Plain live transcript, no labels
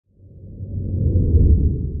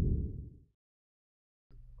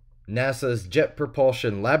NASA's Jet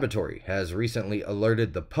Propulsion Laboratory has recently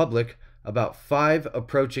alerted the public about 5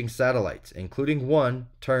 approaching satellites, including one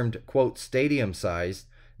termed, quote, stadium-sized,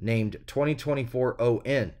 named 2024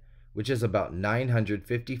 ON, which is about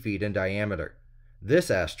 950 feet in diameter. This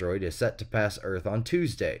asteroid is set to pass Earth on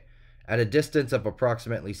Tuesday, at a distance of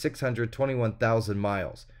approximately 621,000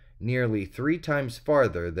 miles, nearly 3 times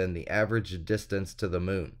farther than the average distance to the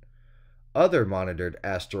Moon. Other monitored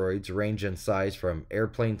asteroids range in size from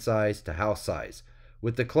airplane size to house size,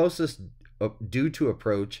 with the closest due to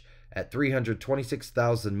approach at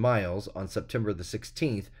 326,000 miles on September the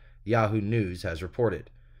 16th, Yahoo News has reported.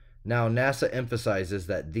 Now, NASA emphasizes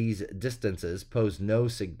that these distances pose no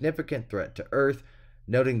significant threat to Earth,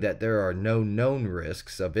 noting that there are no known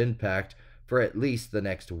risks of impact for at least the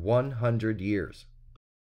next 100 years.